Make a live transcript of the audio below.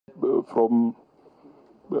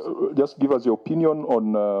just give us your opinion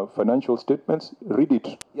on financial statements. Read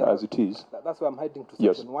it as it is. That's why I'm heading to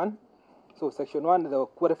section 1. So section 1, the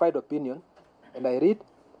qualified opinion, and I read,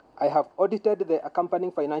 I have audited the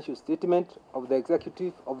accompanying financial statement of the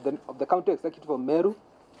executive of the county executive of Meru,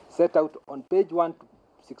 set out on page 1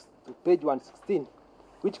 to page 116,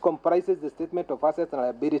 which comprises the statement of assets and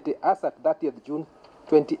liability as at 30th June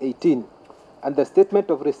 2018, and the statement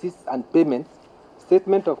of receipts and payments,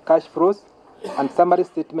 statement of cash flows, and summary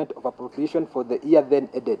statement of appropriation for the year then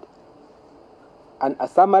ended, and a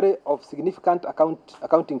summary of significant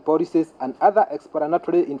accounting policies and other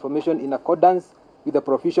explanatory information in accordance with the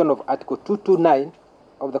provision of Article 229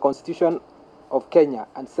 of the Constitution of Kenya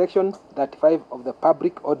and Section 35 of the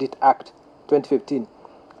Public Audit Act 2015.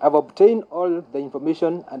 I've obtained all the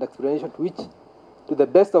information and explanations which, to the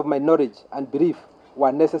best of my knowledge and belief,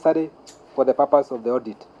 were necessary for the purpose of the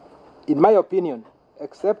audit. In my opinion,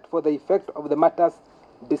 except for the effect of the matters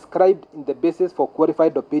described in the basis for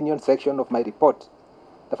qualified opinion section of my report,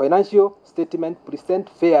 the financial statement present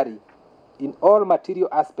fairly, in all material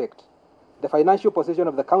aspects, the financial position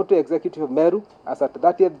of the County Executive of Meru as at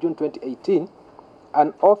 30th June 2018,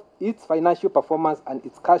 and of its financial performance and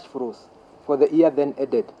its cash flows for the year then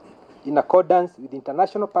ended, in accordance with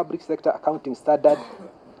International Public Sector Accounting Standard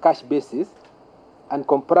cash basis, and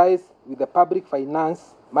comprise with the Public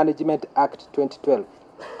Finance Management Act 2012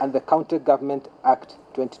 and the County Government Act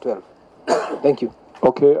 2012. Thank you.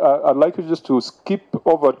 Okay, I'd like you just to skip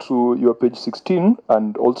over to your page 16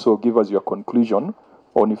 and also give us your conclusion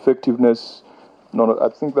on effectiveness. No, I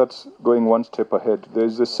think that's going one step ahead.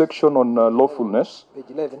 There's a section on lawfulness. Page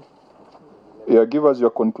 11. Yeah, give us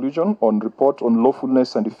your conclusion on report on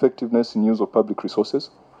lawfulness and effectiveness in use of public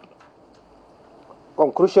resources.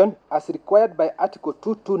 Conclusion, as required by Article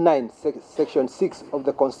 229, Section 6 of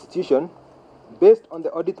the Constitution, based on the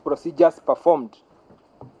audit procedures performed,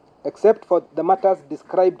 except for the matters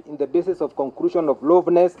described in the basis of conclusion of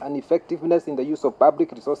lawfulness and effectiveness in the use of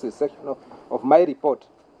public resources section of my report,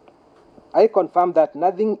 I confirm that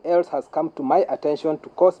nothing else has come to my attention to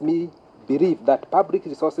cause me believe that public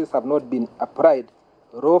resources have not been applied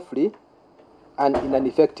lawfully and in an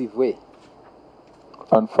effective way.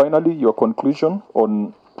 And finally, your conclusion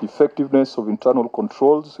on effectiveness of internal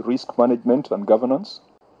controls, risk management, and governance.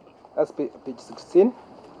 That's page 16.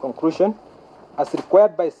 Conclusion. As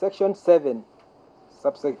required by Section 7,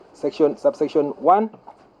 subsection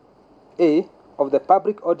 1A of the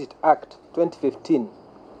Public Audit Act 2015,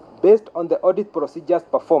 based on the audit procedures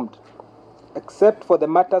performed, except for the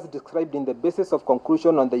matters described in the basis of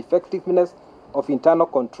conclusion on the effectiveness of internal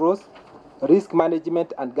controls, risk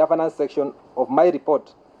management, and governance section of my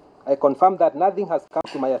report, I confirm that nothing has come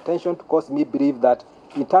to my attention to cause me believe that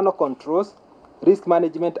internal controls, risk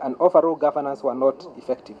management, and overall governance were not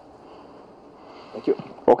effective. Thank you.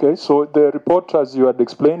 Okay, so the report, as you had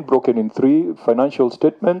explained, broken in 3 financial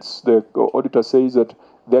statements. The auditor says that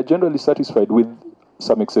they are generally satisfied with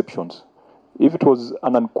some exceptions. If it was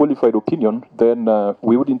an unqualified opinion, then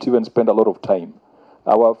we wouldn't even spend a lot of time.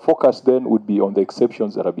 Our focus then would be on the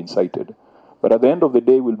exceptions that have been cited. But at the end of the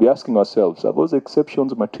day, we'll be asking ourselves, are those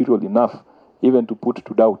exceptions material enough even to put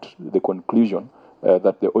to doubt the conclusion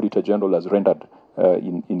that the Auditor General has rendered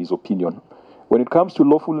in his opinion? When it comes to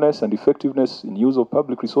lawfulness and effectiveness in use of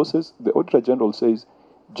public resources, the Auditor General says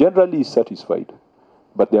generally is satisfied,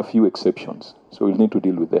 but there are few exceptions, so we'll need to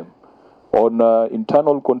deal with them. On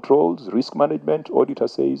internal controls, risk management, Auditor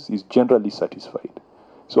says is generally satisfied.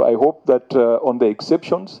 So I hope that on the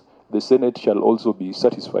exceptions, the Senate shall also be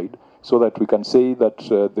satisfied so that we can say that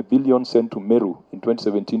the billion sent to Meru in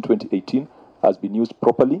 2017-2018 has been used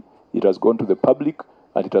properly, it has gone to the public,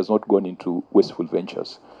 and it has not gone into wasteful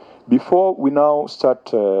ventures. Before we now start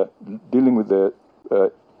dealing with the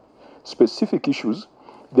specific issues,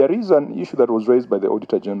 there is an issue that was raised by the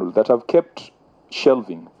Auditor General that I've kept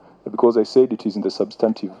shelving because I said it is in the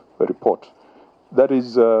substantive report. That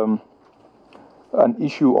is an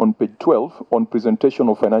issue on page 12 on presentation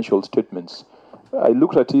of financial statements. I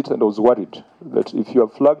looked at it and I was worried that if you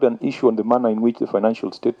have flagged an issue on the manner in which the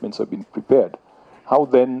financial statements have been prepared, how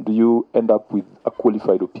then do you end up with a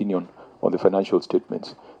qualified opinion on the financial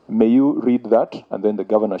statements? May you read that, and then the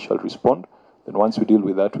governor shall respond. Then once we deal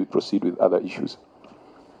with that, we proceed with other issues.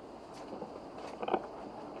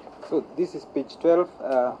 So this is page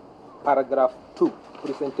 12, paragraph 2,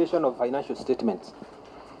 presentation of financial statements.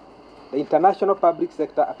 The International Public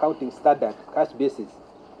Sector Accounting Standard cash basis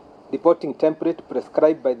reporting template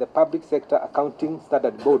prescribed by the Public Sector Accounting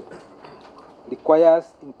Standard Board requires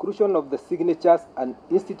inclusion of the signatures and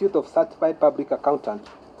Institute of Certified Public Accountant,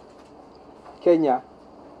 Kenya,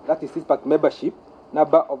 that is ISPAC membership,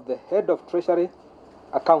 number of the head of treasury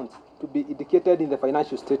accounts to be indicated in the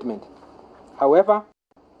financial statement. However,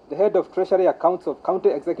 the head of treasury accounts of County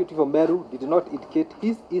Executive of Meru did not indicate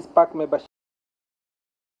his ISPAC membership